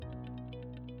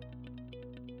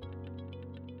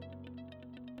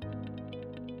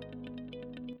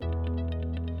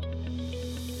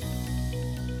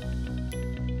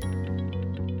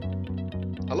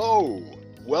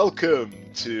Welcome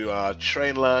to our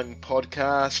Trainlang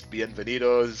podcast.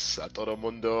 Bienvenidos a todo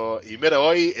mundo. Y mira,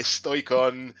 hoy estoy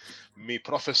con mi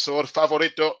profesor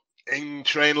favorito en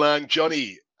Trainlang,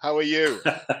 Johnny. How are you?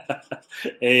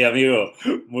 Hey, amigo,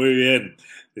 muy bien.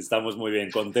 Estamos muy bien,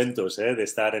 contentos de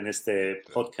estar en este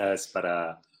podcast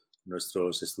para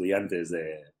nuestros estudiantes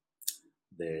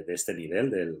de este nivel,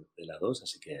 de la 2.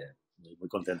 Así que muy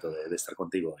contento de estar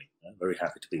contigo hoy. Very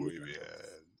happy to be with you.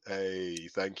 Hey,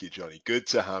 thank you, Johnny. Good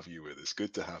to have you with us.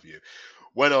 Good to have you.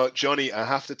 Bueno, Johnny, I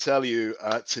have to tell you,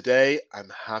 today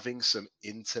I'm having some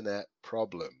internet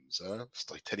problems.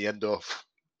 Estoy teniendo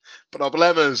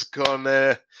problemas con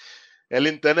el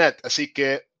internet. Así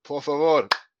que, por favor,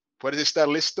 ¿puedes estar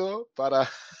listo para...?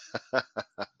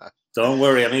 Don't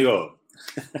worry, amigo.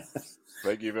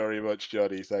 Thank you very much,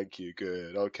 Johnny. Thank you.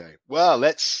 Good. Okay. Well,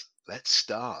 let's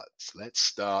start. Let's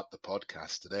start the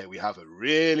podcast today. We have a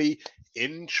really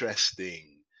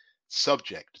interesting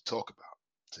subject to talk about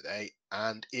today,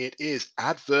 and it is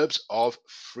adverbs of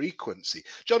frequency.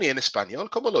 Johnny, en español,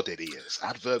 ¿cómo lo dirías?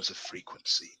 Adverbs of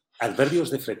frequency. Adverbios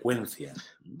de frecuencia.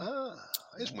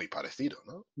 Es muy parecido,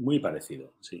 ¿no? Muy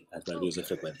parecido, sí. Adverbios de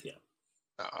frecuencia.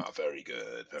 Very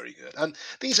good, very good. And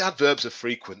these adverbs of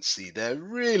frequency, they're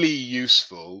really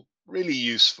useful,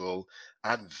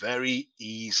 and very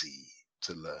easy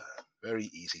to learn,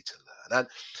 And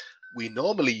we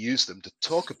normally use them to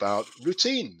talk about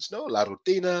routines, ¿no? La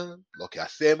rutina, lo que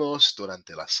hacemos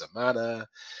durante la semana,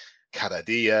 cada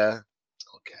día.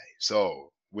 Okay,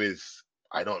 so with,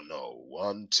 I don't know,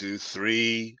 1, 2,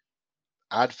 3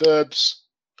 adverbs,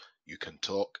 you can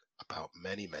talk about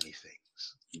many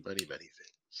things. Many things.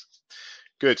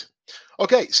 Good.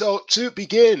 Okay, so to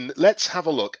begin, let's have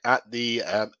a look at the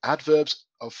adverbs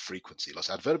of frequency, los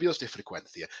adverbios de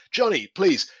frecuencia. Johnny,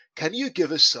 please, can you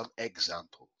give us some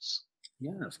examples?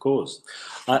 Yeah, of course.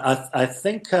 I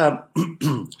think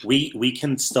we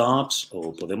can start,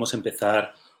 or podemos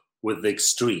empezar with the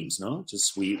extremes, ¿no?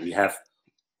 Just we have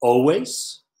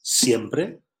always,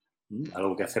 siempre,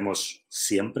 algo que hacemos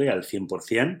siempre al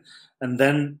 100%, and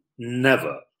then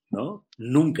never, ¿no?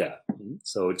 Nunca.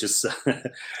 So just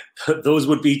those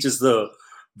would be just the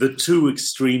two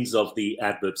extremes of the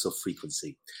adverbs of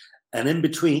frequency. And in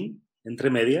between, entre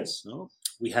medias, ¿no?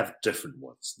 We have different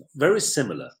ones. Very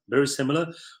similar,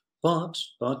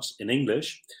 but in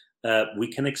English, we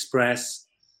can express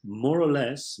more or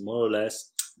less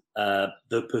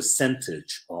the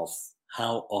percentage of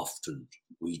how often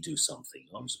we do something.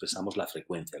 ¿No? Expresamos la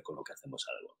frecuencia con lo que hacemos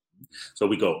algo. So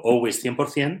we go always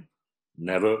 100%,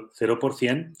 never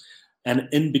 0%, and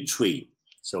in between.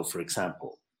 So, for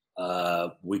example,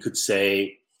 we could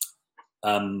say,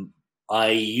 I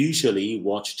usually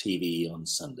watch TV on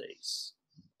Sundays.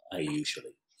 I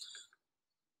usually.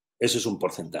 Eso es un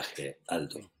porcentaje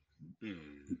alto.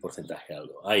 Un porcentaje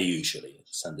alto. I usually.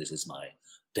 Sundays is my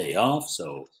day off.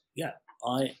 So, yeah,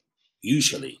 I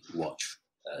usually watch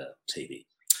TV.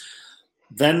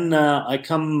 Then I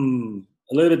come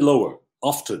a little bit lower.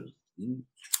 Often.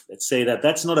 Let's say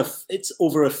that's not it's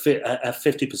over a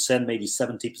 50%, maybe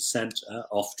 70%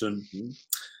 often.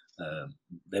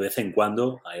 De vez en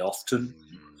cuando, I often.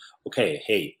 Okay,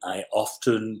 hey, I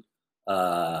often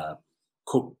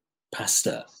cook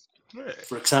pasta.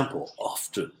 For example,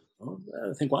 often.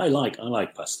 I think, well, I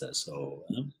like pasta, so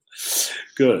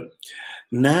good.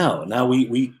 Now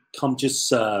we come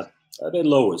just a bit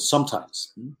lower.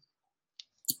 Sometimes,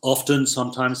 often,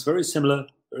 sometimes, very similar,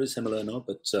 no,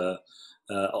 but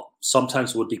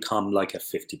sometimes would become like a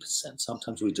 50%.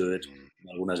 Sometimes we do it.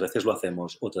 Algunas veces lo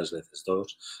hacemos, otras veces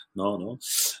dos. No.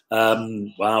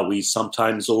 Wow, we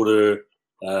sometimes order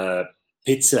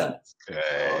pizza.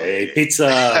 Hey,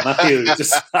 pizza, Matthew,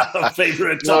 just a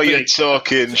favorite topic. Now you're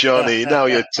talking, Johnny. Now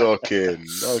you're talking.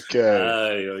 Okay.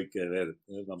 Ay, hay que ver.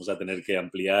 Vamos a tener que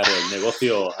ampliar el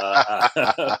negocio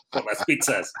por las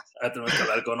pizzas. Tenemos que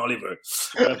hablar con Oliver.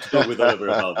 I have to talk with Oliver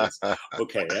about this.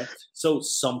 Okay, so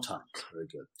sometimes, very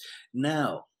good.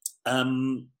 Now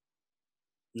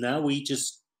we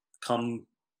just come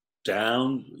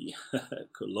down,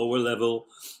 lower level,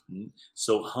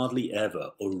 so hardly ever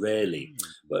or rarely,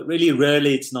 but really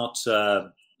rarely. It's not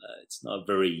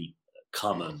very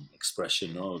common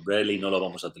expression, no. Rarely no lo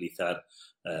vamos a utilizar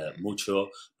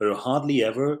mucho, pero hardly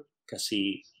ever,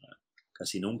 casi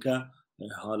nunca,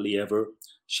 hardly ever.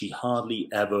 She hardly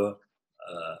ever,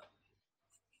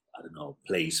 I don't know,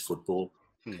 plays football.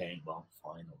 Okay, well,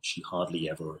 fine. Or she hardly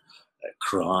ever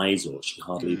cries, or she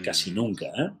hardly, casi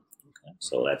nunca.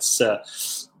 So that's,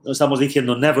 no estamos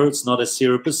diciendo never, it's not a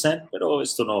 0%, pero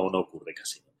esto no ocurre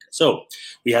casi nunca. So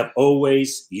we have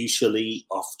always, usually,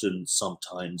 often,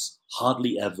 sometimes,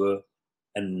 hardly ever,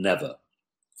 and never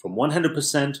From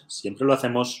 100%, siempre lo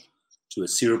hacemos, to a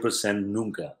 0%,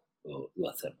 nunca lo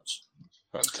hacemos.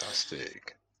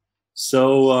 Fantastic.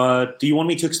 So, do you want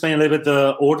me to explain a little bit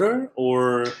the order,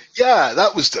 or? Yeah,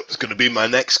 that was going to be my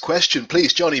next question,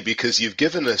 please, Johnny, because you've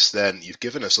given us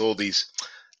all these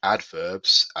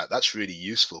adverbs. That's really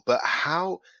useful. But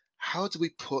how do we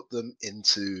put them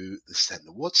into the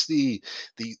sentence? What's the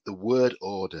word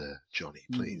order, Johnny,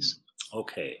 please?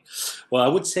 Okay. Well, I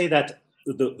would say that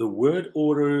the word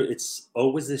order, it's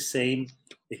always the same,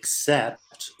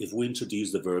 except if we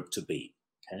introduce the verb to be.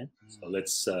 Okay. So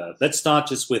let's start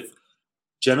just with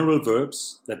general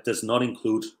verbs that does not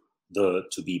include the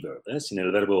to be verb, sin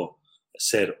el verbo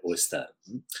ser o estar.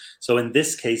 So in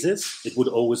these cases, it would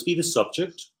always be the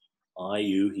subject, I,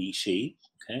 you, he, she.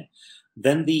 Okay.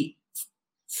 Then the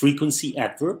frequency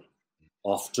adverb,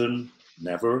 often,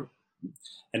 never,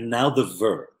 and now the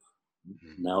verb.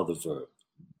 Now the verb,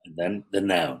 and then the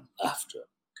noun after.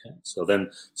 Okay. So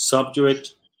then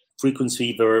subject,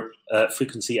 frequency verb,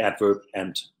 frequency adverb,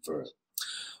 and verb.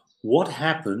 What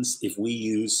happens if we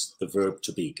use the verb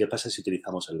to be? ¿Qué pasa si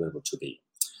utilizamos el verbo to be?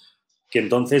 Que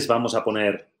entonces vamos a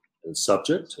poner el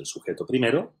subject, el sujeto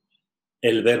primero,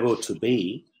 el verbo to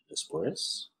be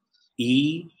después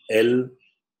y el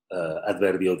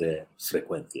adverbio de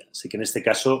frecuencia. Así que en este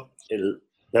caso el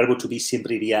verbo to be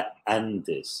siempre iría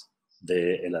antes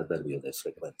del adverbio de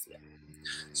frecuencia.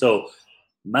 So,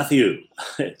 Matthew,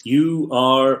 you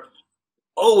are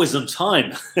always on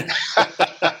time.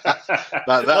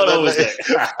 Not always there.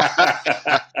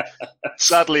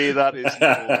 Sadly, that is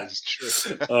not always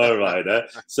true. All right.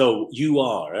 So you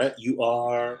are.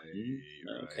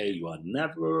 Okay, you are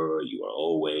never, you are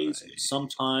always,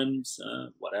 sometimes,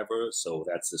 whatever. So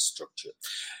that's the structure.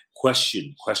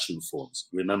 Question forms.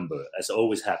 Remember, as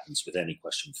always happens with any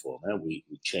question form, we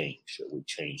change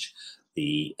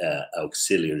the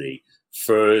auxiliary.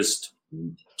 First,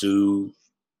 do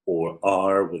or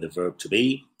are with the verb to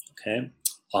be. Okay.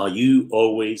 Are you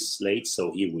always late?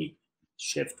 So here we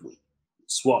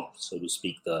swap, so to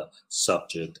speak, the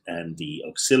subject and the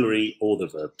auxiliary or the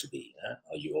verb to be.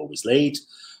 Are you always late?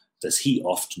 Does he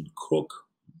often cook?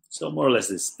 So more or less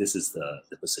this is the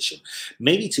position.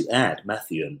 Maybe to add,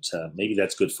 Matthew, and maybe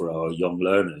that's good for our young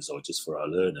learners or just for our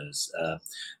learners,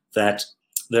 that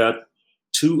there are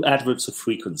two adverbs of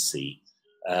frequency.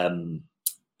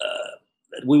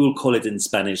 We will call it in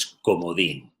Spanish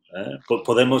comodín.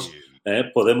 Podemos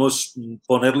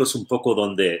ponerlos un poco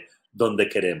donde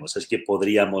queremos. Es que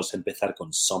podríamos empezar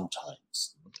con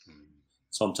sometimes.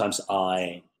 Sometimes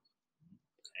I,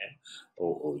 okay,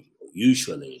 or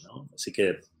usually, ¿no? Así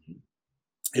que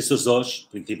estos dos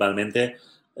principalmente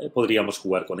podríamos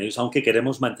jugar con ellos, aunque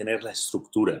queremos mantener la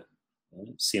estructura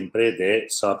siempre de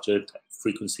subject,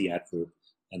 frequency, adverb,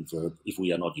 and verb if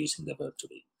we are not using the verb to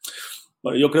be.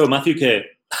 Bueno, yo creo, Matthew,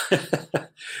 que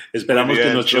esperamos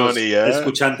que nuestros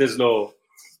escuchantes lo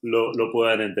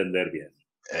puedan entender bien.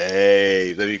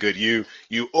 Hey, very good. You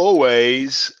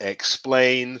always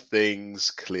explain things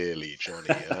clearly,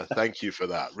 Johnny. Thank you for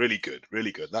that. Really good,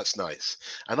 really good. That's nice.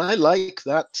 And I like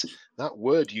that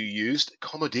word you used,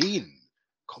 comodine.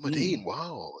 Comodine.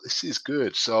 Wow, this is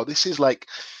good. So this is like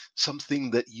something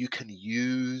that you can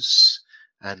use,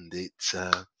 and it's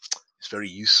very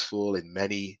useful in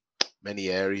many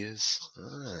areas.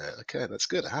 Okay, that's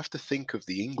good. I have to think of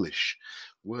the English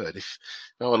word. If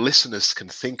our listeners can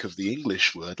think of the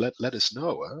English word, let us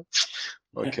know.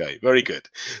 Okay, very good.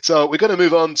 So we're going to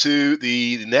move on to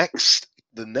the next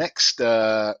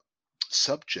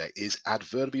subject is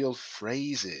adverbial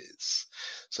phrases.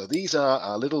 So these are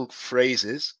our little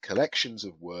phrases, collections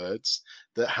of words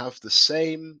that have the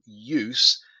same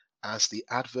use as the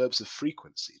adverbs of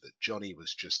frequency that Johnny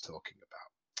was just talking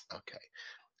about. Okay.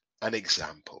 An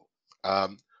example,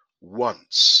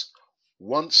 once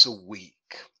a week.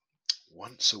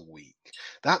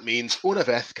 That means una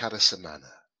vez cada semana.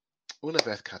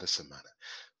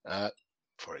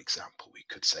 For example, we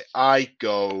could say, I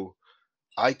go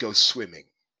swimming.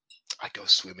 I go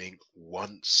swimming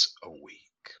once a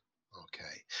week.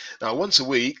 Okay. Now, once a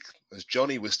week, as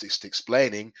Johnny was just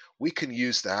explaining, we can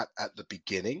use that at the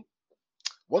beginning.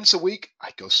 Once a week, I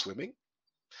go swimming.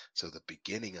 So the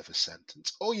beginning of a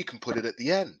sentence, or you can put it at the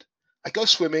end. I go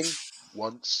swimming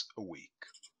once a week.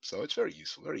 So it's very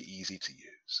useful, very easy to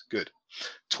use. Good.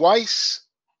 Twice,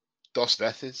 dos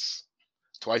veces.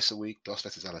 Twice a week, dos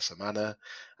veces a la semana,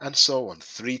 and so on.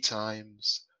 3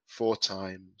 times, 4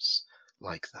 times,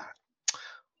 like that.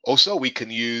 Also, we can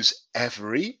use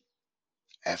every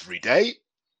day,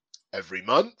 every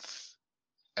month,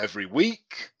 every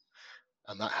week,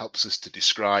 and that helps us to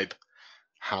describe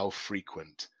how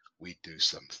frequent we do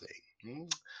something.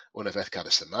 Una vez cada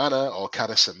semana, or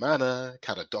cada semana,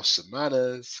 cada dos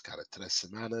semanas, cada tres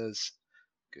semanas.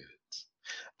 Good.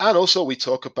 And also we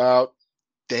talk about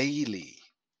daily,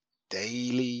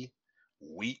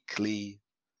 weekly,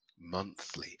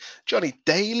 monthly. Johnny,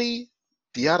 daily,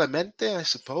 diariamente, I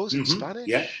suppose, in Spanish?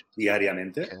 Yeah,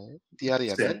 diariamente. Okay.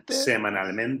 Diariamente?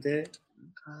 Semanalmente.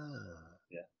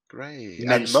 Yeah. Great.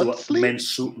 And monthly?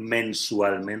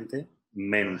 Mensualmente.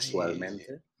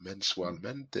 Right.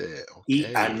 Mensualmente. Y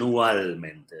Okay.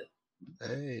 anualmente.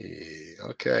 Hey,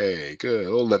 okay, good.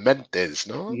 All the mentes,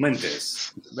 no?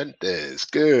 Mentes. Mentes,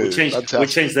 good. We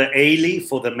changed the aili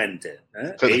for the mente.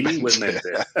 Aili with mente.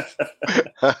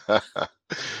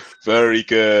 Very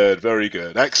good, very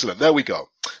good. Excellent. There we go.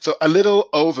 So a little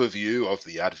overview of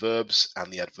the adverbs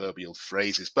and the adverbial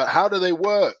phrases. But how do they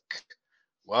work?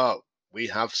 Well, we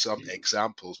have some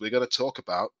examples. We're going to talk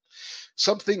about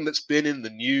something that's been in the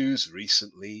news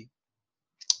recently.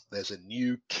 There's a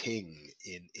new king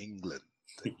in England.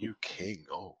 The new king.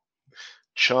 Oh,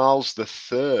 Charles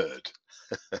III.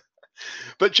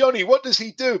 But Johnny, what does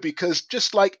he do? Because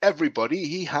just like everybody,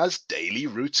 he has daily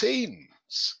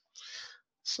routines.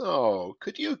 So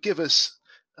could you give us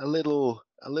a little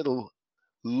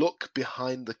look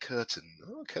behind the curtain?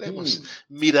 Oh, queremos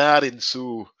mirar en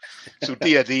su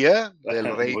día a día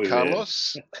del Rey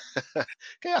Carlos.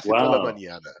 ¿Qué hace por la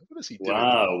mañana? What does he do?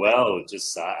 Wow, well,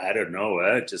 just I don't know,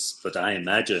 but I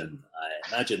imagine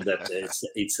that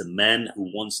it's a man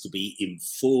who wants to be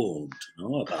informed,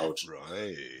 about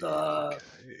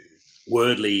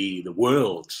the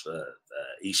world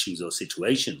issues or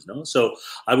situations, So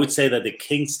I would say that the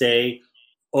King's Day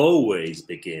always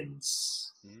begins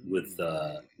with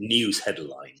news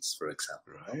headlines, for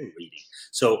example, reading.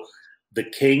 So the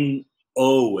king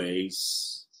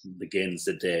always begins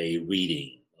the day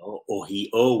reading, or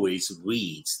he always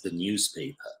reads the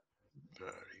newspaper. Very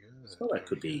good. So that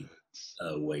could be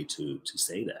a way to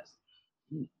say that.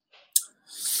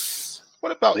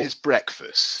 What about his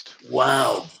breakfast?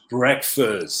 Wow,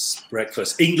 breakfast.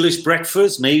 English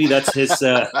breakfast? Maybe that's his...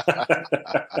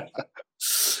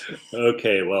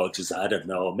 Okay, well, just I don't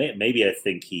know. Maybe I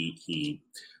think he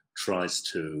tries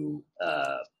to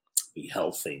be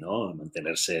healthy,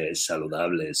 mantenerse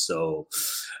saludable. So,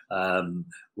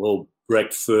 well,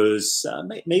 breakfast.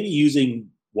 Maybe using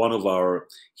one of our.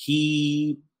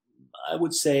 I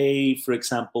would say, for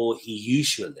example, he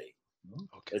usually.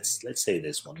 Okay. Let's say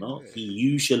this one. No, he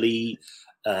usually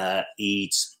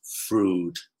eats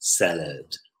fruit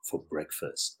salad for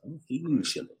breakfast. He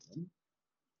usually.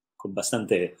 Con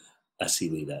bastante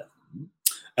acididad.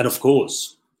 And of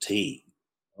course, tea.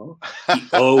 He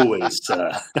always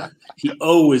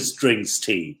drinks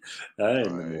tea in the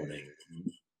morning.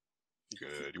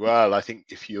 Good. Well, I think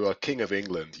if you are King of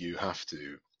England, you have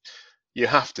to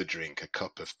drink a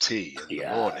cup of tea in the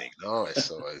morning. No, it's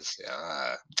always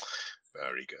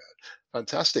very good.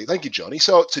 Fantastic. Thank you, Johnny.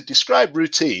 So to describe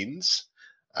routines,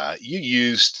 you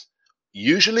used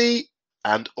usually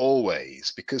and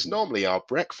always, because normally our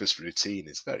breakfast routine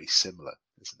is very similar,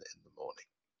 isn't it, in the morning?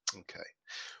 Okay.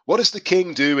 What does the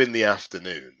king do in the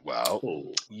afternoon? Well,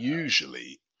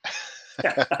 usually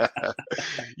the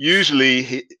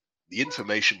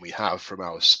information we have from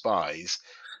our spies,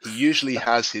 he usually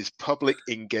has his public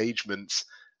engagements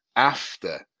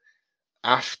after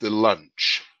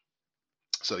lunch.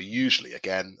 So usually,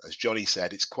 again, as Johnny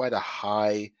said, it's quite a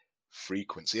high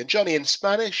frequency. And Johnny, in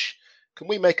Spanish, can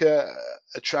we make a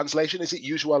translation? Is it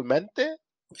usualmente?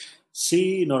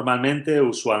 Sí, normalmente,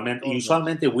 usualmente.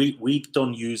 Usualmente, we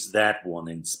don't use that one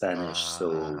in Spanish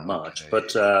so much,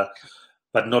 but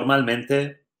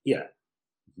normalmente, yeah.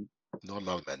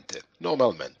 Normalmente.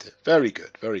 Very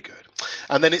good, very good.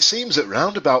 And then it seems that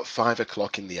round about 5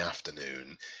 o'clock in the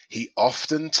afternoon, he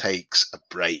often takes a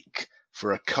break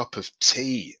for a cup of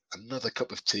tea, another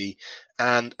cup of tea,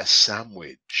 and a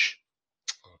sandwich.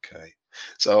 Okay.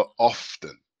 So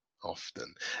often.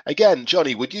 Again,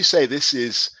 Johnny, would you say this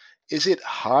is it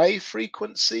high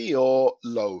frequency or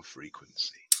low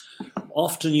frequency?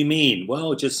 Often, you mean?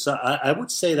 Well, just I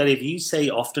would say that if you say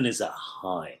often is a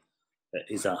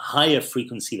higher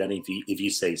frequency than if you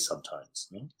say sometimes.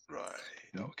 No? Right.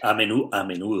 Okay. A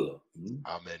menudo.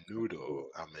 A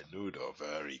menudo.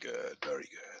 Very good.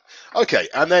 Okay,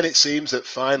 and then it seems that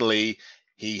finally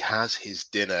he has his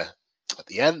dinner at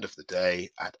the end of the day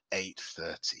at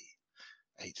 8:30.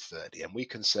 8:30, and we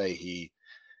can say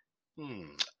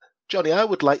Johnny, I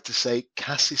would like to say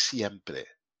casi siempre.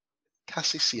 How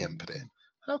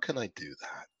can I do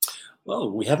that?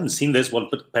 Well, we haven't seen this one,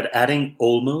 but adding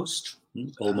almost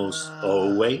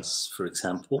always, for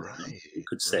example, you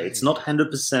could say it's not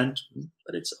 100%,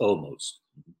 but it's almost.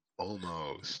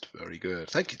 Almost. Very good.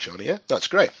 Thank you, Johnny. Yeah, that's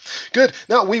great. Good.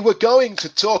 Now, we were going to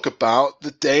talk about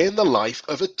the day in the life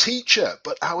of a teacher,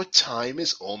 but our time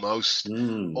is almost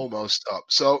up.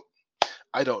 So,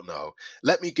 I don't know.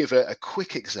 Let me give a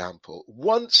quick example.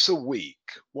 Once a week,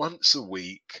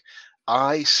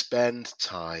 I spend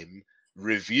time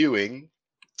reviewing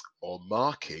or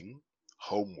marking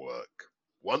homework.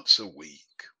 Once a week.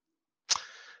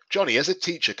 Johnny, as a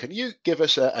teacher, can you give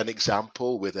us an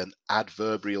example with an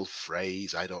adverbial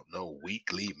phrase? I don't know,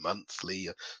 weekly, monthly,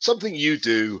 something you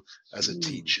do as a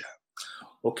teacher.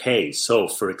 Okay, so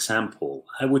for example,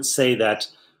 I would say that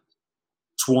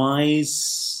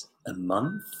twice a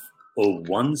month or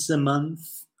once a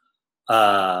month,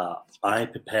 I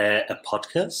prepare a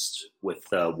podcast with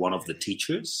one of the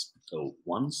teachers. So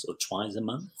once or twice a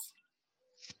month.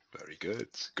 Very good.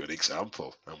 Good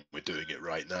example. And we're doing it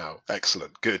right now.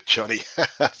 Excellent. Good, Johnny.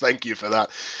 Thank you for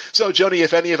that. So, Johnny,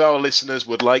 if any of our listeners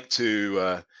would like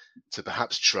to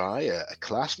perhaps try a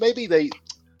class, maybe they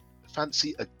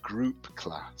fancy a group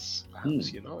class.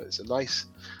 Perhaps, it's a nice,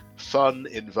 fun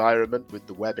environment with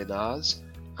the webinars.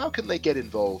 How can they get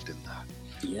involved in that?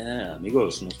 Yeah,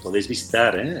 amigos, nos podéis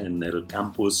visitar en el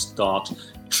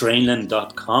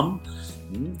campus.trainland.com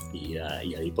y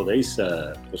ahí podéis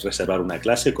pues reservar una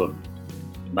clase con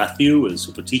Matthew, el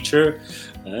super teacher,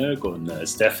 con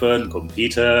Stefan, con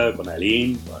Peter, con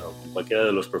Aline, bueno, con cualquiera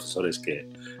de los profesores que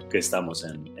estamos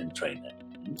en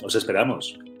Trainland. Os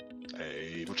esperamos.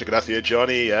 Hey, muchas gracias,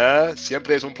 Johnny.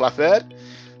 Siempre es un placer.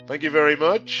 Thank you very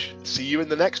much. See you in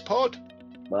the next pod.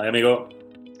 Bye, amigo.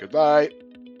 Goodbye.